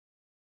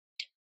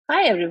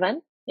Hi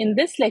everyone. In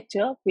this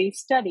lecture, we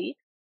study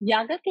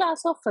Yager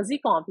class of fuzzy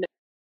complement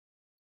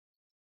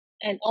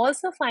and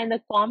also find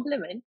the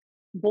complement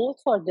both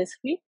for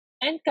discrete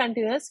and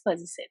continuous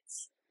fuzzy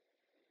sets.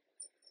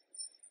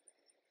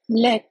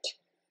 Let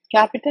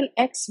capital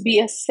X be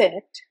a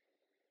set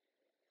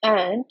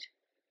and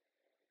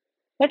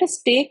let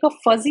us take a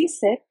fuzzy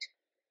set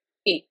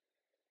A.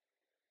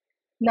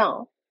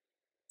 Now,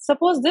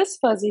 suppose this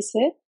fuzzy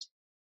set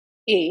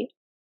A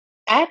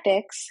at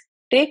X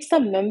takes the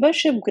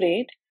membership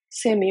grade,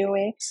 say mu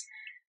X,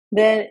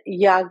 then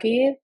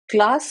Yager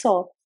class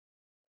of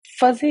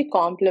fuzzy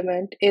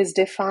complement is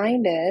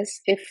defined as,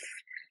 if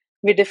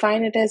we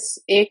define it as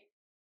A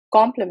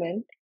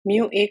complement,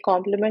 mu A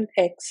complement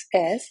X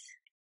as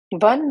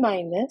 1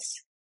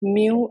 minus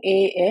mu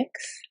AX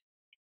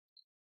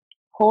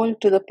whole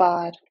to the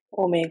power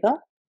omega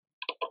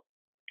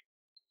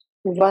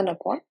 1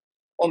 upon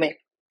omega.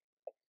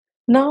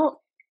 Now,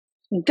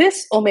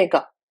 this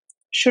omega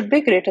should be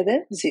greater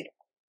than 0,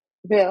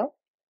 where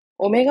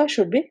omega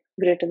should be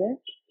greater than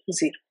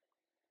 0.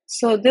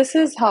 So, this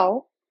is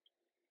how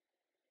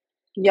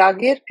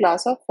Yager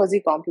class of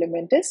fuzzy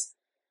complement is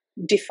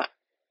defined.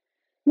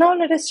 Now,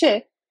 let us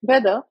check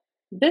whether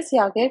this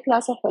Yager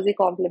class of fuzzy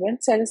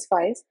complement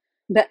satisfies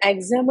the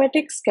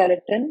axiomatic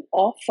skeleton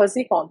of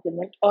fuzzy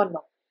complement or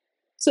not.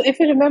 So, if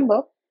you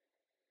remember,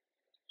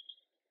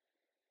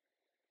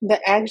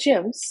 the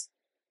axioms,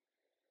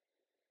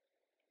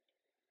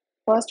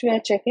 first we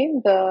are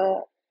checking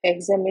the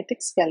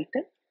axiomatic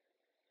skeleton.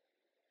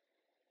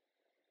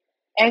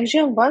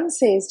 Axiom 1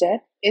 says that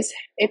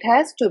it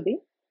has to be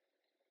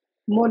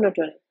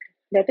monotonic,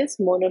 that is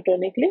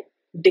monotonically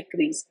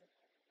decreasing.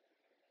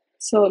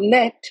 So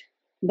let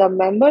the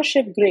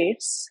membership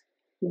grades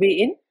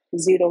be in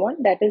 0,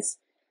 1, that is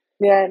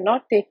we are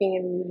not taking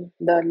in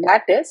the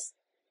lattice,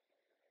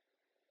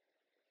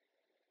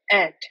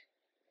 and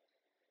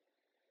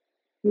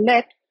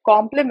let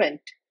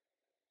complement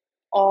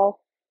of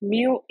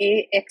mu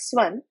A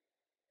x1,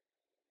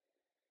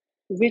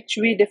 which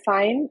we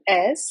define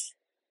as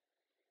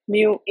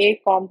mu A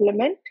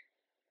complement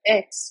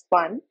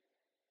x1,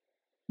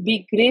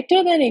 be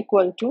greater than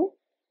equal to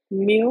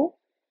mu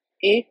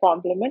A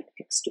complement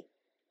x2.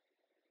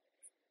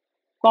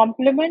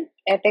 Complement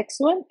at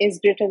x1 is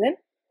greater than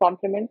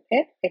complement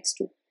at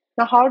x2.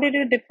 Now, how did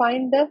you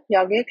define the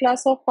Yager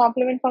class of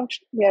complement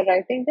function? We are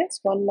writing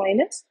this 1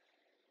 minus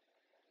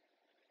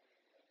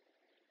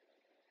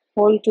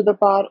whole to the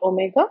power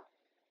omega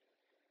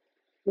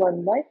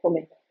 1 by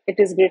omega. It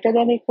is greater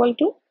than equal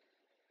to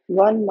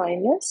 1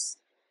 minus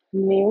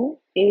mu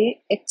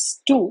A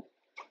x2.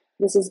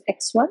 This is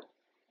x1,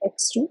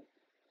 x2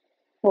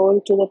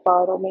 whole to the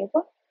power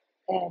omega,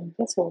 and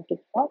this whole to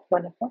the power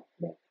 1 upon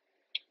omega.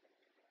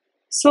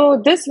 So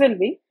this will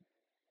be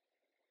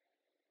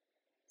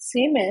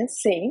same as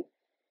saying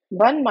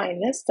 1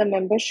 minus the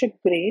membership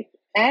grade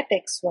at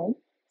x1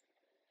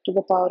 to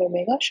the power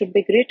omega should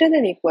be greater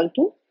than equal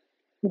to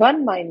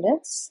 1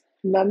 minus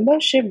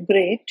membership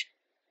grade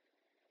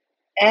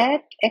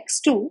at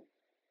x2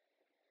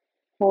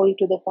 whole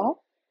to the power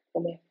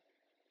omega.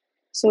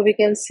 So we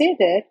can say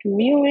that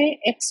mu A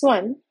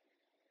x1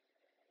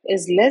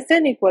 is less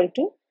than equal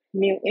to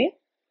mu A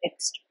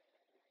x2.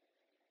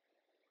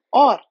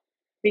 Or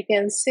we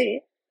can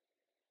say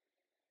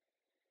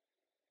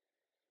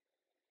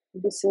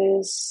this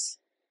is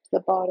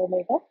the power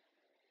omega,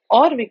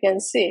 or we can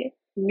say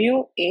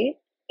mu A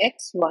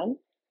x1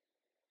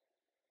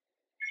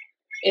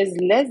 is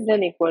less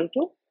than equal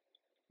to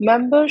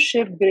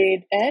membership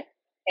grade at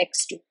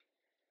x2.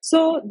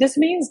 So this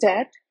means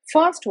that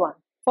first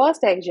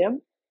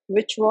axiom,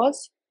 which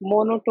was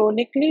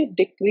monotonically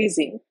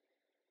decreasing,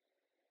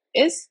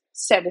 is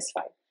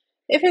satisfied.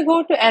 If we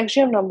go to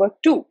axiom number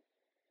 2,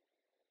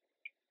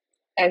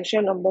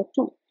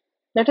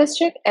 let us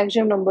check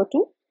axiom number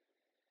 2.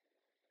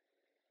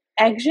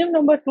 Axiom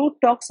number 2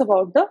 talks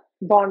about the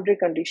boundary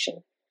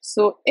condition.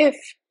 So if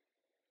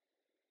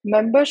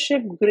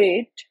membership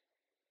grade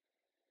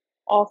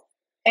of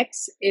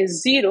x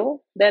is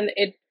 0, then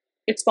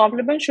its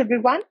complement should be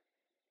 1.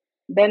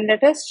 Then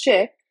let us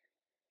check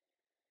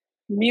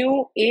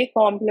mu A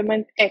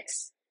complement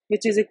x,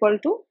 which is equal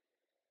to,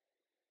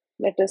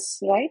 let us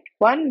write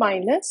 1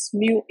 minus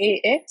mu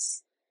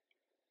AX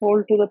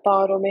whole to the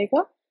power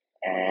omega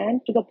and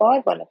to the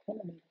power 1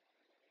 upon omega.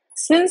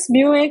 Since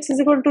mu x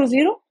is equal to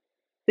 0,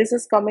 this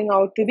is coming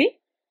out to be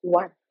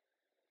 1.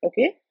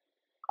 Okay,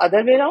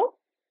 other way around.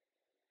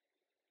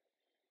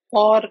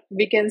 Or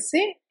we can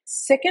say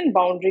second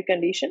boundary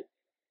condition.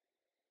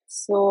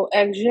 So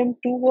axiom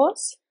 2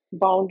 was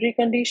boundary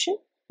condition.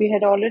 We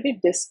had already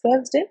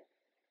discussed it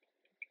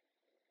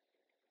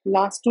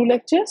last 2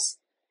 lectures.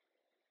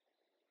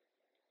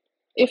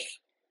 If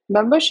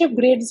membership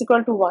grade is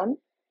equal to 1,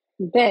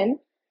 then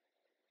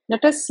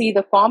let us see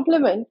the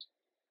complement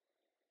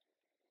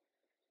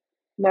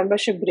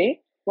membership grade.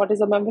 What is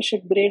the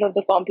membership grade of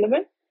the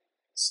complement?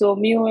 So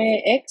mu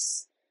A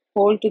x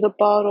whole to the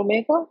power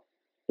omega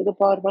to the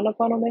power 1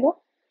 upon omega.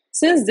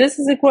 Since this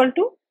is equal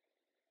to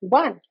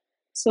 1,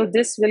 so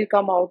this will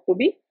come out to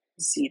be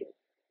 0.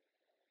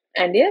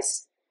 And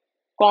yes,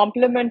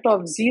 complement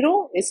of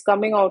 0 is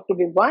coming out to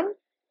be 1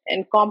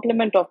 and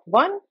complement of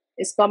 1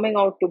 is coming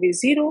out to be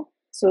 0.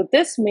 So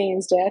this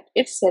means that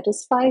it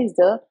satisfies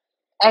the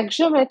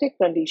axiomatic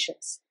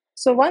conditions.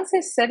 So once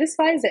it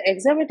satisfies the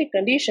axiomatic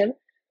condition,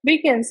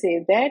 we can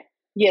say that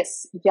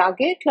yes,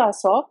 Yager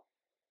class of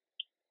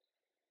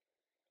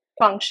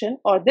function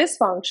or this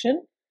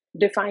function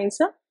defines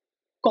a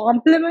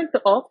complement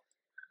of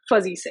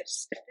fuzzy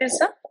sets. It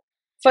is a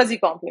fuzzy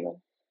complement.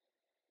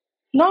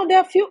 Now there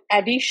are few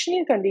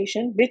additional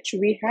conditions which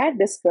we had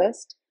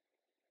discussed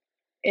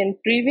in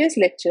previous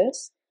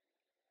lectures,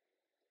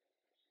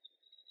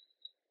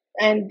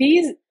 and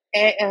these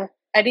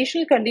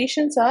additional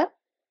conditions are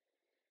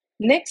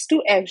next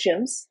to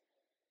axioms.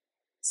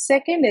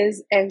 Second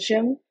is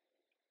axiom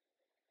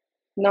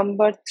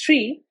number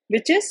 3,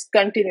 which is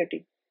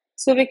continuity.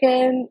 So we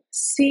can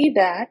see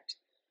that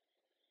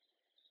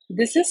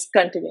this is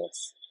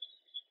continuous.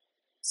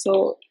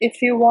 So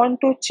if you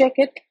want to check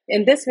it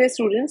in this way,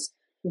 students,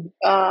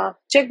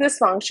 check this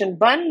function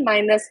 1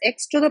 minus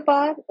x to the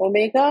power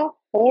omega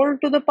whole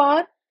to the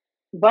power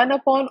 1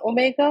 upon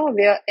omega,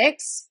 where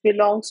x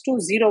belongs to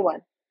 0,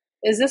 1.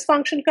 Is this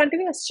function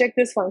continuous? Check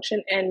this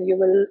function and you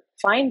will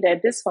find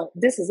that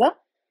this is a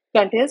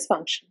continuous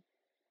function.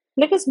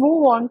 Let us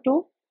move on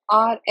to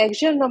our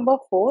axiom number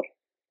 4.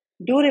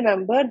 Do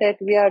remember that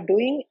we are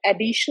doing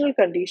additional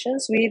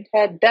conditions. We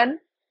had done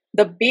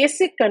the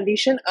basic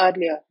condition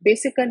earlier.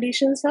 Basic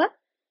conditions are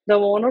the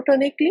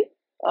monotonically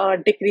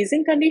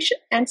decreasing condition,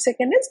 and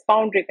second is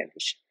boundary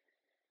condition.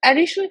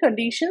 Additional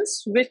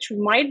conditions which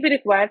might be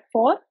required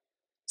for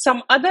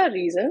some other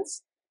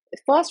reasons. The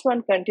first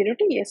one,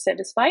 continuity, is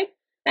satisfied,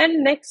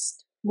 and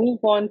next move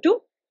on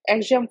to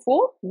axiom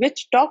 4,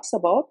 which talks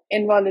about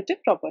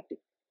involutive property.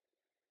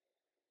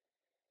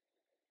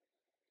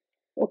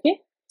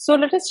 Okay, so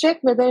let us check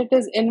whether it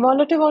is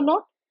involutive or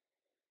not.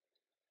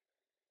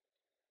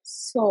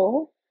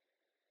 So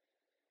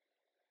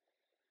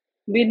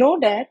we know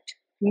that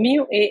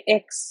mu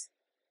ax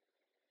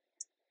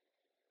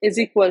is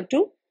equal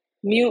to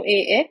mu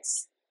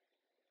ax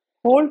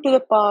whole to the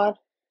power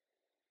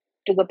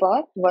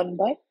 1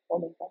 by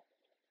omega.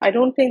 I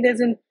don't think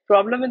there's a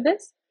problem in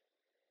this.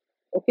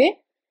 Okay,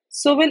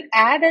 so we'll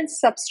add and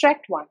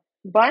subtract 1.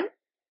 1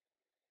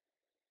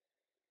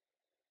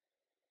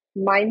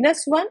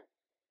 minus 1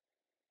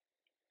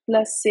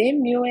 plus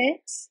same mu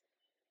ax,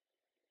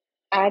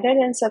 added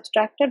and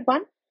subtracted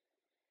 1,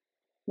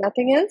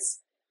 nothing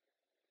else.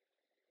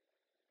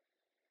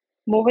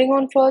 Moving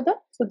on further,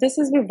 so this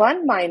is the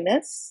 1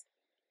 minus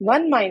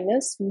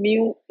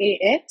mu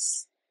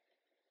ax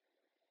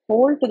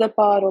whole to the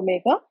power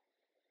omega,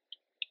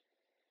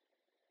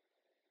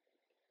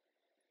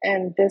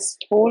 and this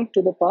whole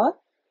to the power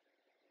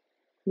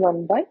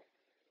 1 by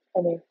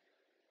omega.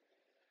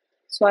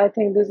 So I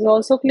think this is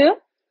also clear.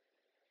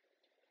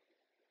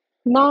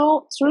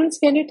 Now, students,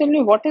 can you tell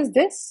me what is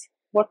this?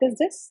 What is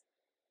this?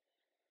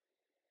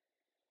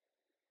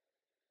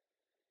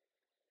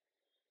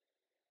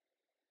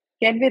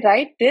 Can we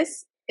write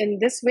this in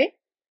this way?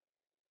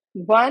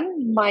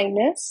 1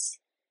 minus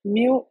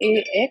mu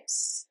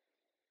ax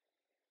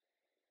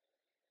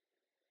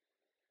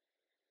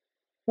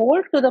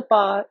whole to the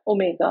power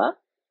omega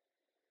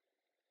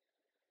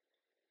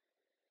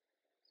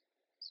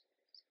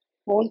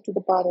whole to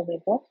the power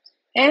omega,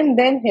 and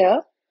then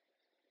here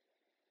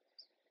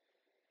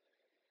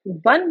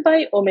 1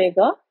 by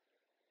omega,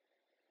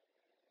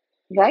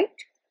 right,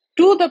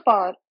 to the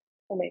power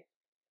omega.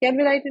 Can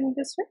we write it in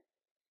this way?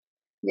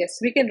 Yes,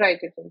 we can write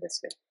it in this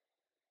way.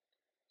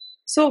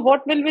 So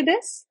what will be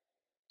this?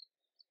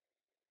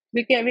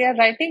 We are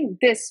writing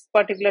this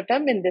particular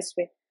term in this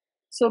way.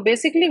 So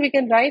basically we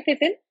can write it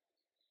in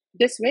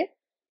this way.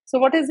 So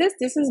what is this?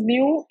 This is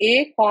mu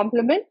a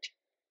complement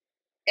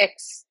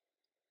x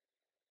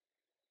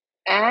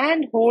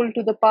and whole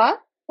to the power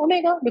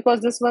omega,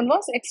 because this one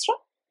was extra.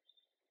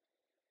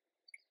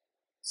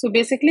 So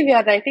basically we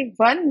are writing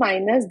 1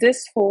 minus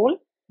this whole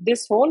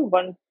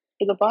 1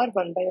 to the power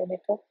 1 by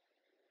omega.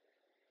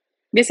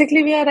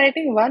 Basically we are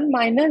writing 1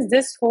 minus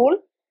this whole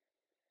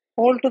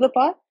to the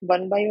power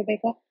 1 by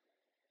omega.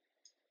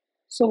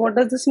 So what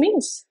does this mean?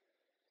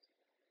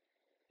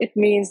 It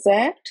means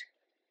that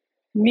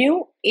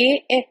mu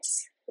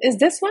ax is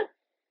this one.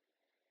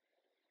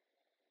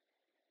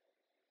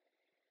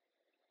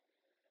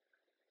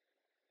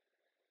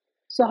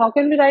 So how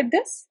can we write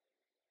this?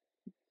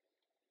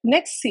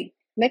 Next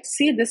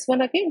see this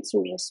one again,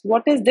 students.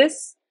 What is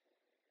this?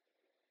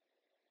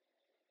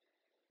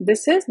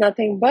 This is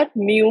nothing but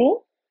mu,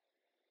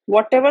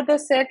 whatever the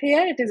set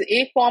here, it is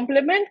a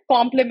complement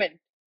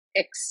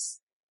x.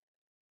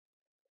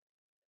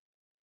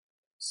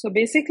 So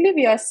basically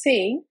we are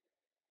saying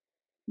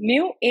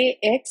mu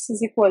ax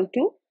is equal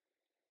to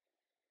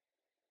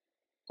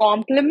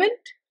complement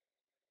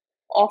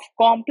of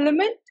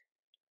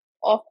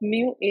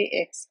mu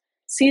ax.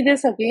 See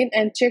this again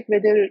and check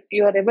whether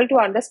you are able to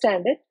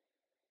understand it.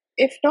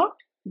 If not,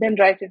 then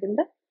write it in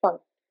the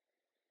function.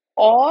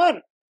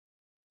 Or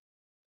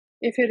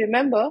if you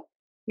remember,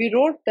 we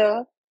wrote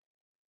the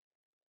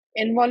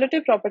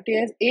involutive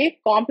property as A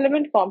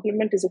complement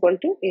complement is equal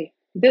to A.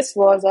 This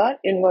was our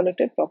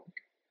involutive property.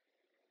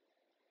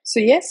 So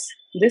yes,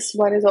 this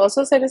one is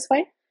also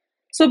satisfied.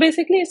 So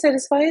basically it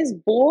satisfies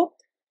both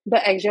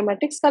the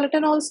axiomatic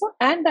skeleton also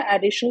and the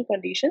additional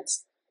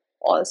conditions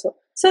also.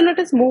 So let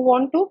us move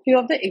on to a few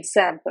of the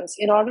examples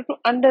in order to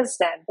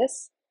understand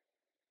this.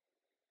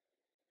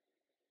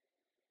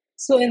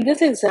 So in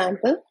this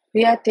example,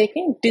 we are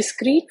taking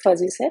discrete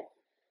fuzzy set.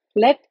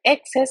 Let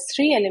X has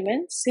 3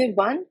 elements, say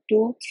 1,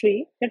 2,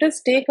 3. Let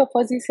us take a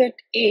fuzzy set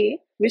A,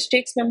 which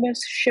takes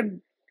membership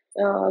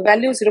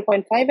value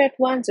 0.5 at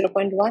 1,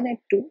 0.1 at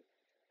 2,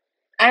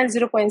 and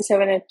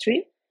 0.7 at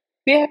 3.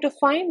 We have to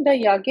find the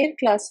Yager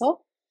class of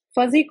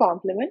fuzzy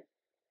complement.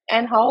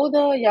 And how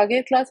the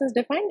Yager class is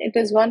defined? It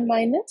is 1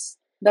 minus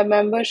the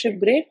membership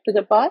grade to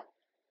the power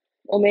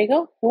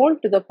omega whole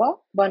to the power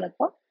 1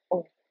 upon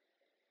omega.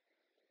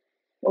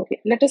 Okay,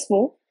 let us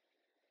move.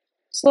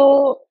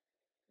 So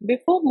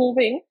before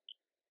moving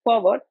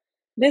forward,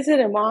 there's a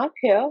remark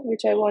here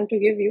which I want to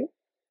give you.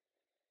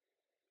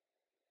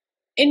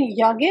 In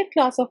Yager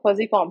class of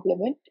fuzzy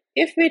complement,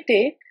 if we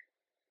take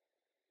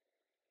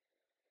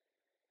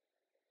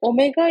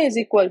omega is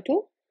equal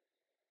to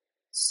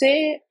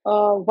say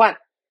 1,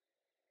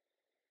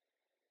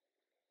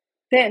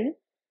 then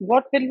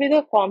what will be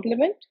the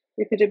complement?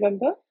 If you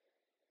remember,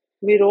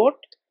 we wrote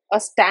a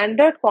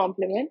standard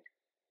complement.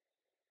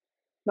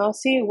 Now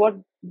see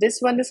what this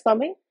one is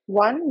coming,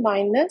 1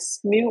 minus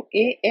mu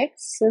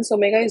ax, since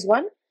omega is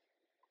 1.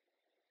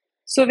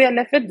 So we are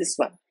left with this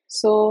one.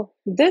 So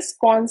this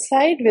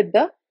coincide with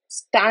the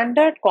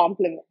standard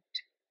complement.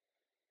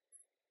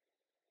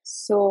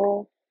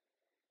 So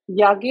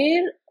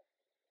Yager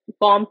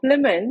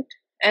complement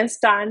and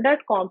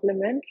standard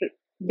complement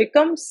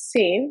becomes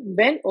same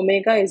when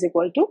omega is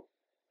equal to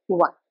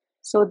 1.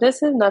 So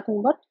this is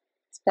nothing but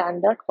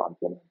standard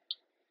complement,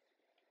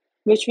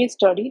 which we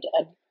studied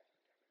earlier.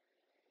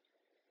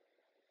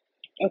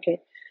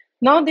 Okay,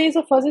 now there is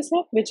a fuzzy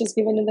set which is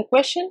given in the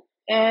question,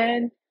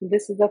 and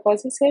this is the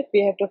fuzzy set.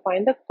 We have to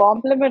find the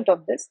complement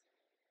of this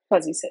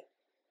fuzzy set.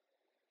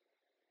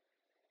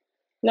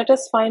 Let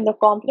us find the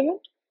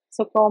complement.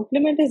 So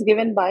complement is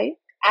given by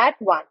at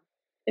 1.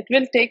 It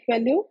will take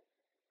value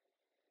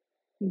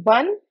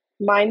 1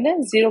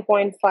 minus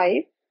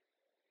 0.5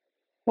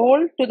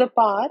 whole to the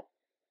power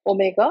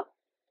omega.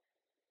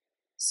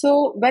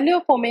 So value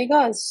of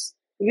omegas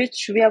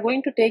which we are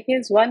going to take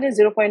is 1 is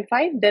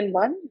 0.5, then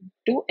 1,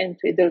 2 and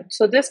 3.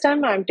 So this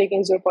time I am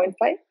taking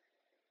 0.5.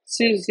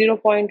 So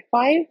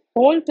 0.5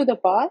 whole to the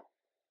power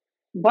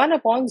 1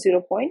 upon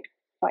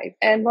 0.5.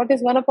 And what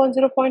is 1 upon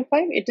 0.5?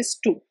 It is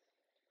 2.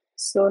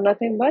 So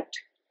nothing but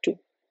 2.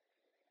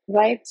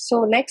 Right.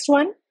 So next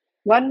one,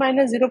 1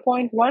 minus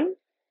 0.1,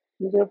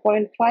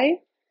 0.5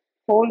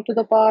 whole to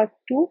the power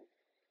 2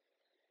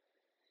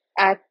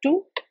 at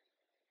 2,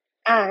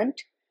 and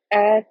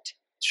at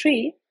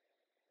 3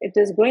 it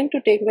is going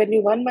to take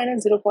value 1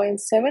 minus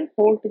 0.7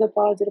 whole to the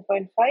power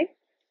 0.5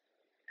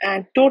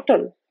 and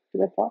total to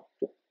the power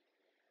 2.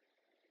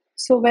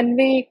 So when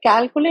we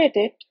calculate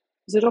it,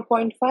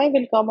 0.5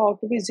 will come out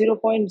to be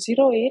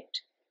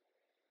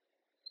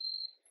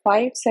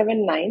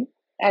 0.08579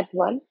 at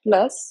 1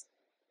 plus,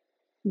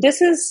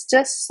 this is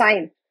just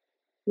sign,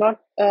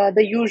 not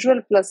the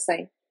usual plus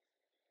sign,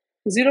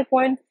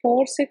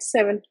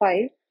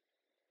 0.4675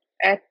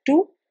 at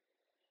 2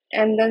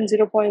 and then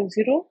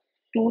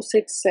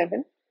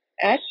 0.0267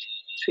 at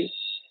 3.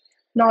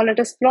 Now let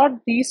us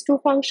plot these two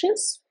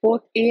functions,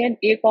 both A and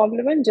A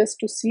complement, just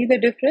to see the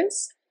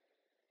difference.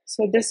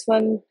 So this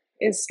one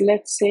is,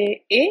 let's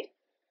say, A,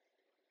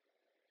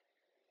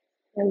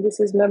 and this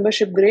is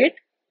membership grade.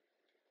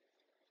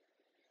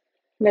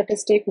 Let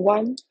us take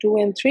 1, 2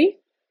 and 3.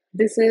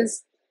 This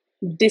is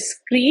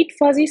discrete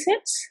fuzzy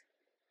sets.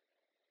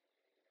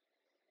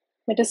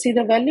 Let us see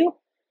the value.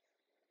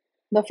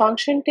 The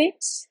function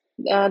takes,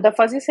 the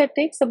fuzzy set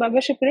takes the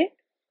membership grade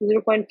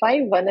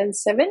 0.5, 1 and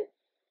 7.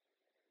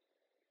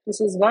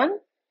 This is 1.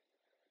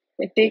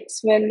 It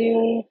takes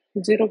value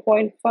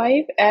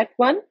 0.5 at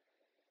 1,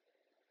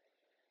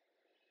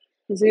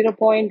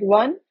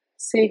 0.1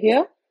 say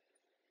here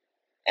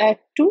at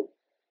 2.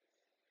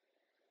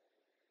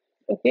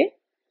 Okay,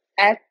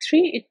 at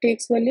 3 it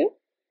takes value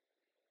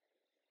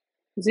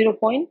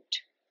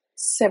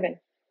 0.7.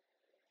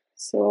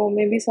 So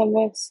maybe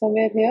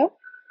somewhere here.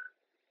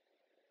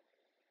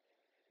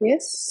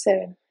 Yes,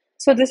 7.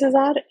 So this is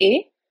our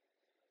A.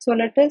 So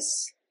let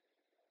us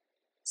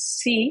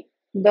see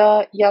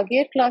the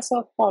Yager class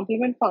of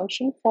complement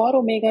function for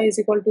omega is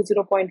equal to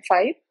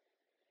 0.5.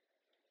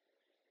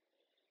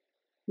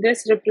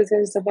 This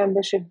represents the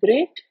membership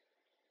grade.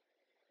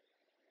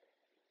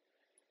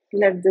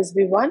 Let this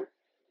be 1.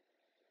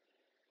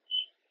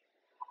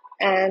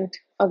 And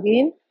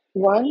again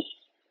 1,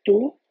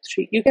 2,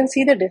 3. You can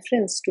see the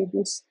difference,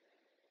 students.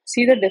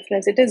 See the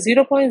difference. It is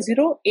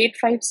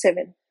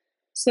 0.0857.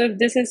 So if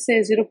this is say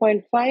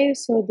 0.5,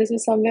 so this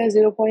is somewhere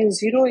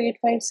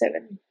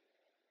 0.0857.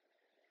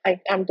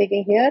 I'm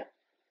taking here.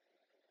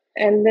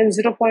 And then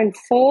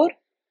 0.4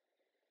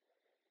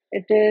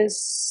 it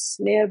is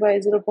nearby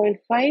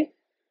 0.5.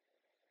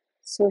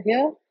 So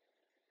here,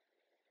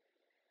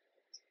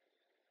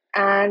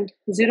 and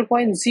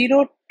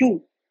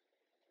 0.02.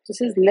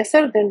 This is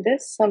lesser than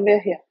this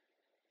somewhere here.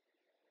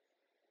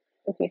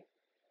 Okay,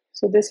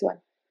 so this one.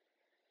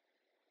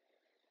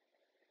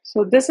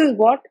 So this is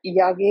what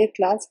Yager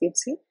class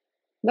gives you,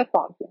 the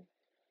complement.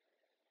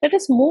 Let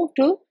us move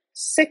to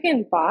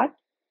second part.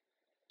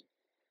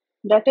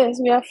 That is,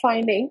 we are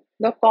finding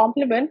the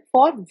complement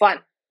for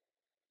 1.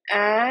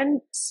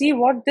 And see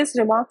what this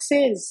remark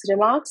says.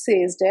 Remark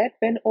says that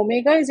when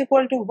omega is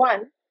equal to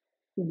 1,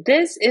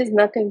 this is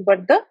nothing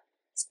but the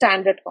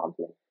standard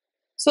complement.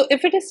 So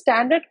if it is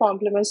standard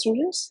complement,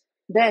 students,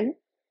 then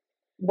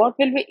what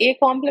will be A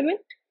complement?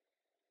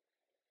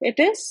 It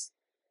is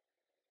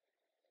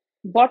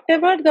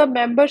whatever the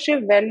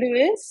membership value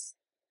is,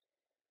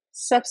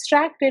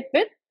 subtract it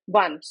with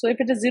 1. So if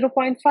it is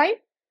 0.5,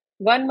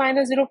 1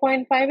 minus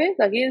 0.5 is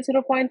again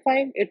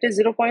 0.5. It is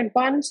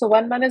 0.1. So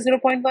 1 minus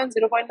 0.1,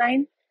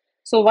 0.9.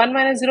 So 1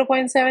 minus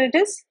 0.7, it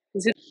is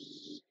 0.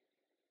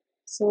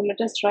 So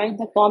let us write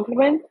the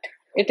complement.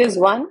 It is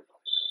 1.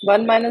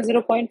 1 minus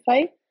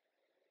 0.5.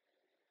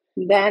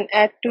 Then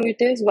add 2, it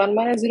is 1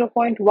 minus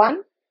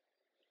 0.1.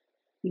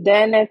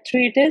 Then at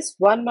 3, it is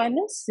 1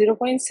 minus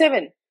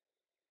 0.7.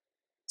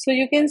 So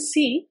you can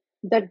see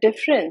the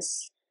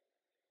difference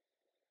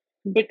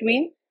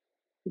between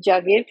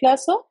Yager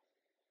class of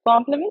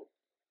complement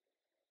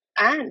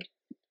and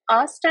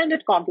our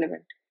standard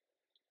complement.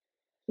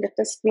 Let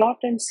us plot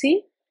and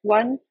see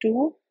 1,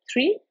 2,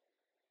 3.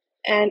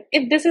 And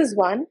if this is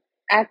 1,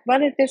 at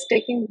 1 it is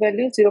taking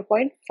value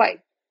 0.5.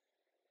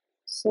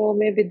 So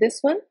maybe this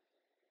one.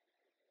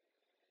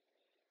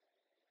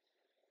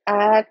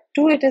 At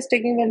 2 it is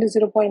taking value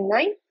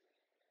 0.9.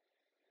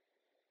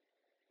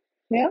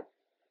 Here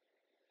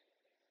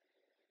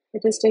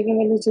it is taking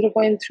value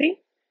 0.3.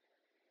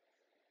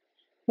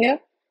 Here.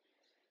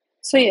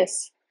 So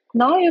yes,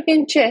 now you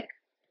can check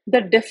the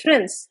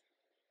difference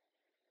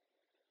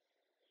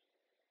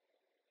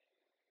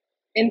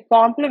in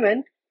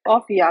complement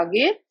of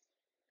Yager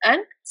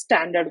and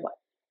standard one.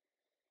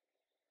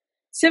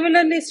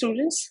 Similarly,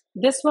 students,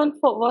 this one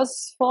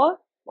was for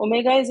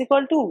omega is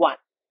equal to 1.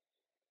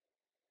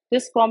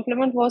 This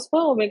complement was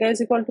for omega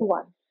is equal to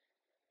 1.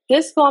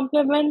 This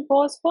complement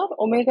was for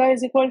omega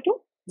is equal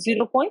to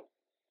 0.5.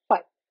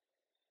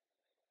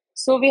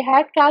 So we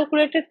had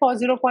calculated for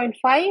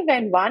 0.5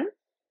 and 1.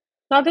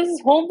 Now this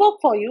is homework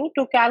for you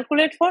to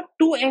calculate for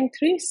 2 and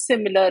 3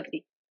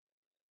 similarly.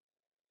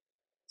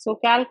 So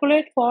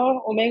calculate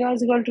for omega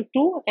is equal to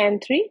 2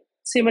 and 3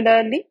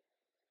 similarly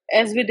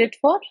as we did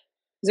for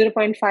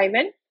 0.5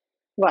 and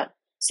 1.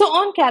 So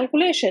on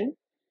calculation,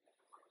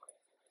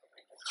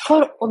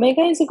 for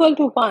omega is equal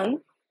to 1,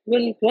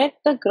 we'll get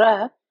the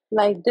graph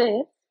like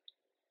this.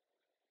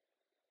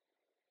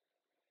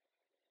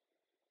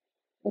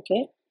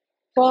 Okay.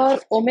 For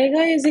omega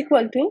is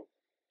equal to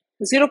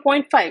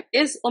 0.5,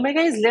 is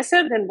omega is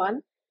lesser than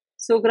 1.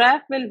 So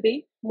graph will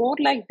be more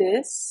like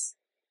this.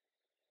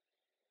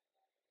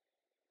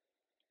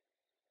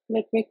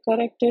 Let me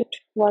correct it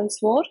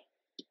once more.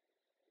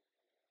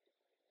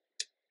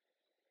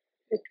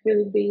 It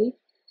will be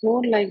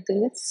more like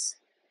this.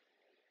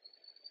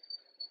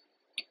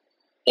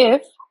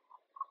 If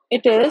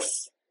it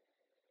is,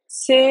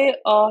 say,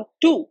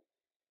 2,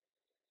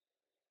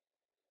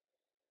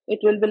 it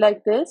will be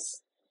like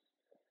this.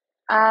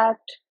 At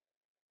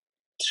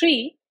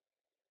 3,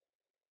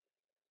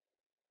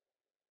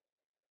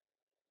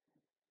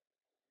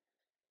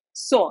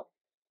 so on.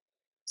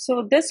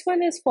 So this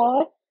one is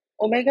for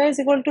omega is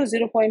equal to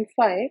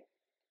 0.5.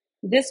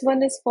 This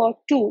one is for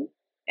 2,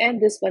 and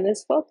this one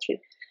is for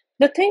 3.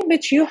 The thing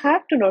which you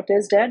have to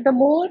notice that the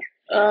more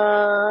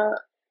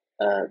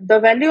the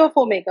value of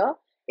omega,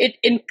 it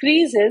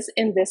increases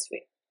in this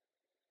way.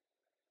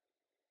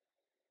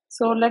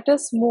 So let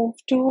us move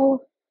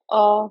to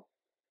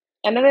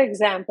another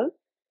example.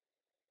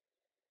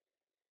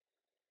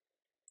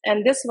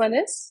 And this one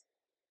is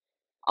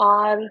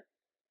our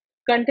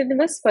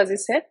continuous fuzzy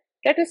set.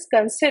 Let us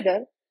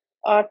consider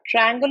a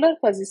triangular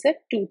fuzzy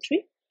set 2,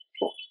 3,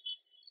 4.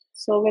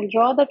 So we'll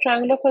draw the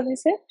triangular fuzzy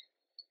set.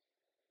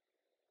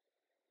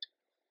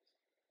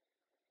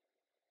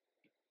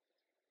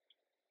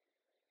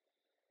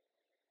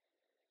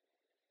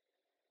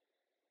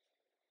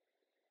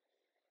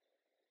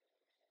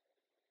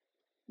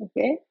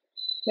 Okay,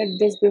 let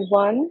this be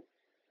 1,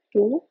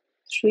 2,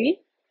 3,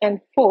 and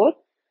 4.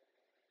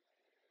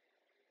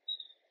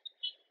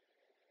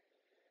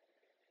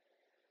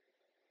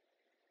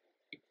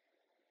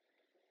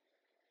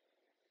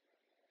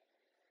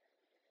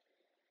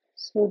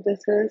 So this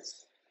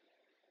is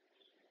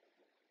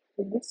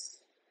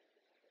this.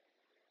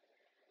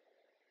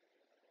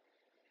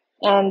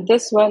 And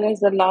this one is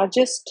the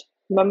largest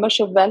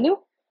membership value,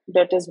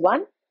 that is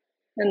 1.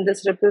 And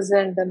this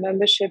represents the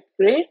membership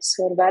grades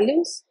or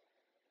values.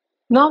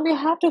 Now we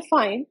have to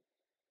find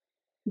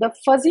the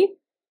fuzzy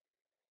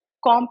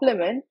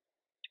complement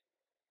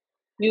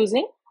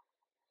using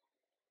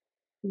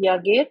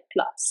Yager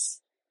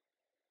class.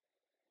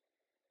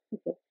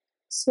 Okay.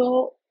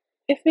 So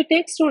if we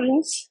take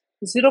students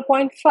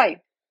 0.5,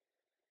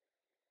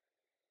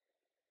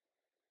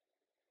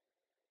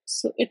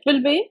 so it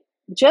will be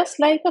just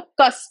like a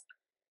cusp.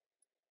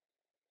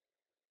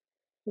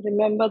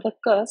 Remember the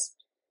cusp.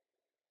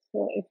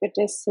 So if it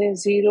is say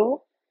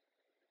 0,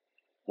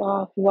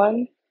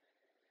 1,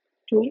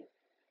 2,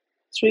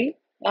 3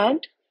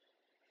 and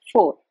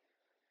 4.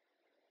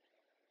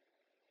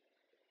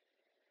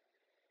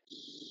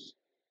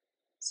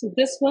 So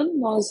this one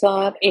was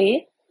our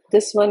A.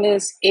 This one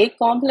is A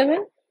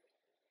complement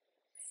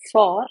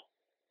for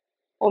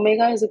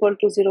omega is equal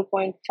to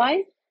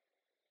 0.5,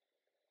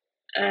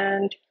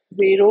 and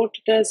we wrote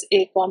it as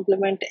A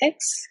complement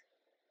X.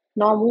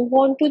 Now move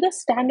on to the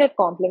standard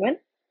complement.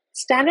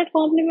 Standard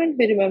complement,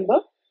 we remember,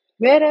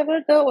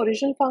 wherever the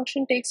original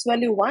function takes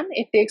value 1,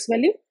 it takes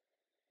value,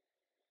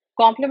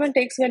 complement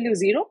takes value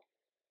 0.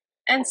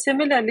 And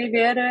similarly,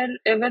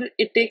 wherever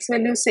it takes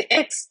value say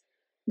x,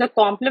 the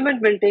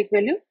complement will take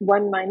value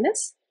 1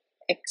 minus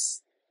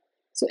x.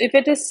 So if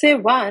it is say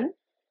 1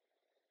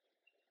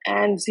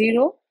 and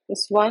 0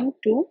 is 1,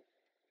 2,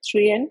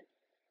 3 and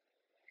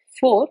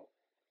 4.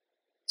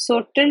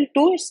 So till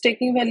 2 is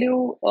taking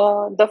value,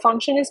 the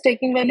function is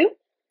taking value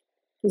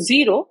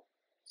 0.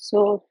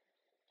 So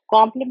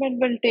complement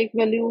will take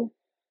value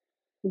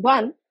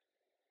 1.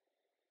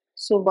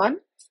 So 1,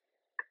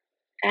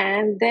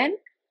 and then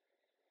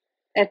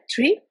at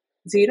 3,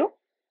 0,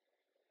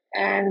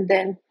 and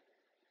then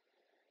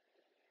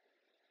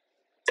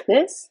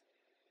this,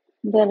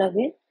 then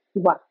again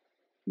 1,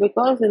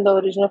 because in the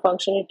original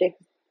function it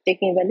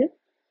taking value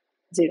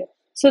 0.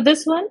 So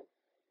this one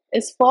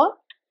is for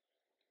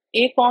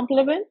A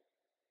complement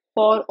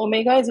for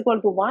omega is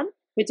equal to 1,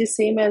 which is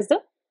same as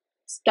the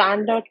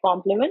standard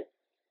complement.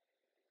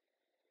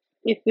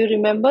 If you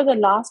remember the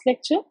last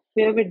lecture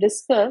where we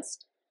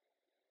discussed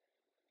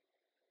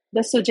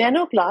the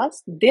Sugeno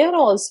class, there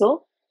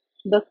also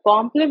the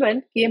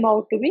complement came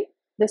out to be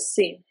the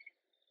same.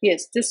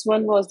 Yes, this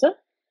one was the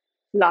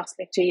last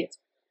lecture. Yes,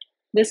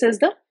 this is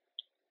the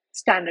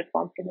standard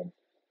complement.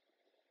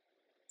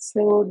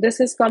 So this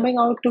is coming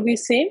out to be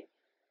same.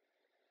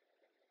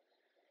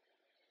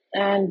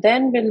 And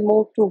then we'll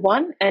move to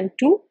 1 and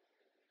 2.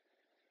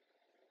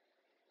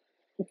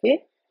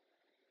 Okay.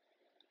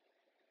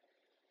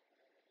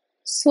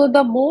 So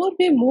the more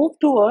we move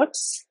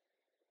towards,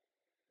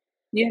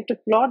 you have to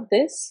plot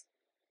this,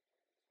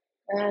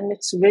 and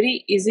it's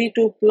very easy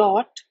to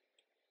plot.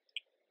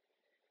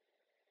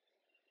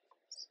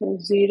 So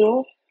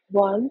 0,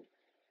 1,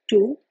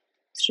 2,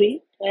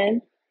 3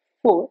 and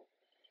 4.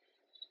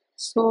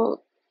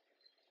 So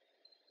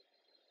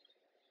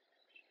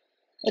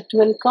it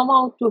will come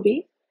out to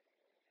be,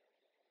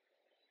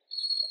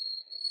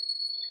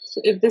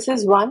 so if this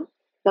is 1,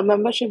 the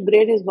membership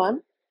grade is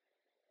 1,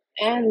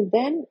 and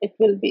then it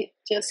will be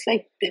just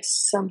like this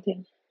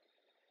something,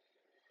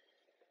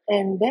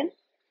 and then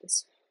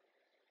this.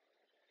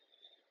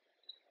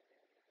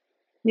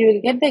 You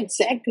will get the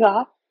exact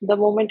graph the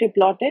moment you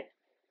plot it.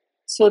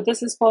 So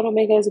this is for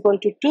omega is equal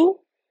to 2.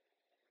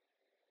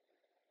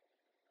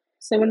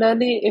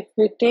 Similarly, if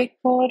we take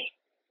for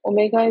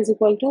omega is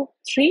equal to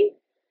 3,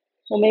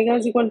 omega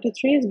is equal to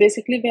 3 is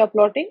basically we are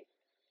plotting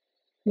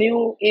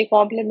mu A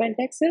complement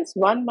x is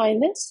 1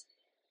 minus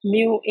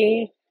mu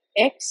A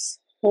x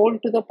whole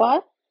to the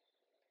power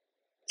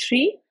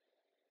 3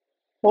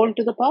 whole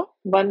to the power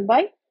 1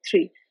 by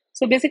 3.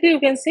 So basically you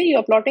can say you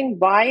are plotting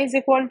y is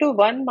equal to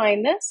 1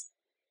 minus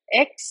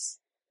x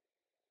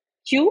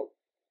q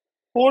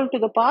whole to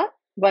the power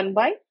 1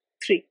 by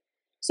 3.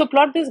 So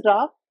plot this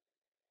graph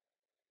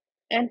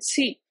and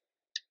see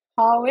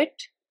how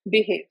it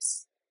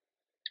behaves.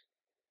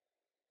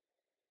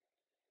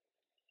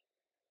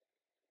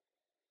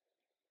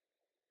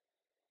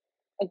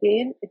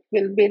 Again, it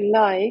will be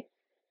like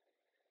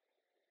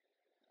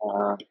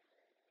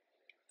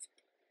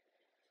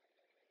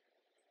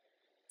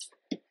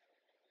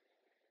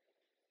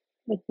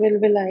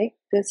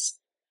this,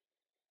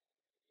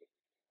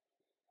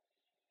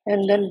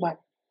 and then 1.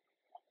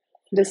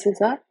 This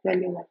is our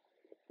value 1.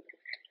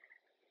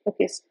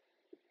 Okay.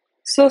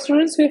 So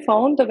students, we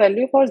found the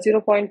value for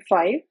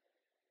 0.5,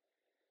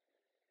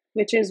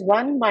 which is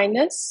 1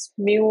 minus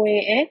mu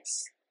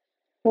ax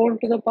whole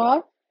to the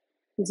power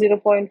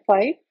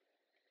 0.5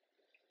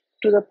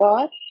 to the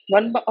power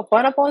 1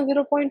 upon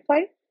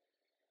 0.5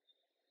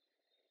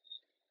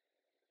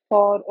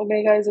 for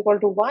omega is equal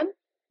to 1,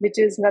 which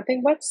is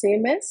nothing but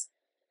same as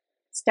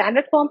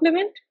standard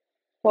complement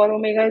for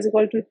omega is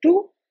equal to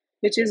 2,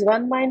 which is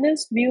 1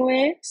 minus mu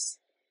ax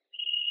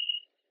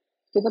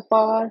to the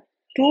power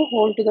 2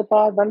 whole to the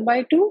power 1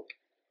 by 2,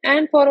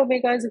 and for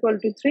omega is equal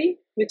to 3,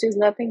 which is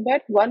nothing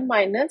but 1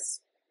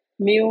 minus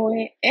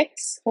mu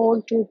x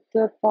whole to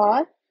the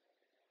power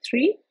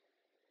 3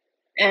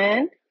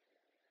 and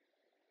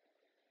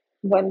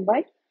 1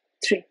 by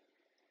 3.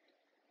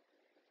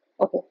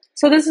 Okay,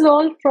 so this is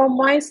all from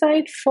my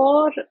side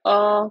for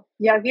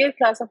Yager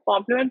class of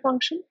complement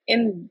function.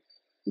 In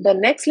the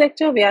next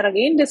lecture, we are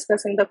again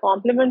discussing the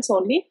complements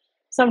only,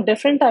 some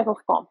different type of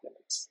complements.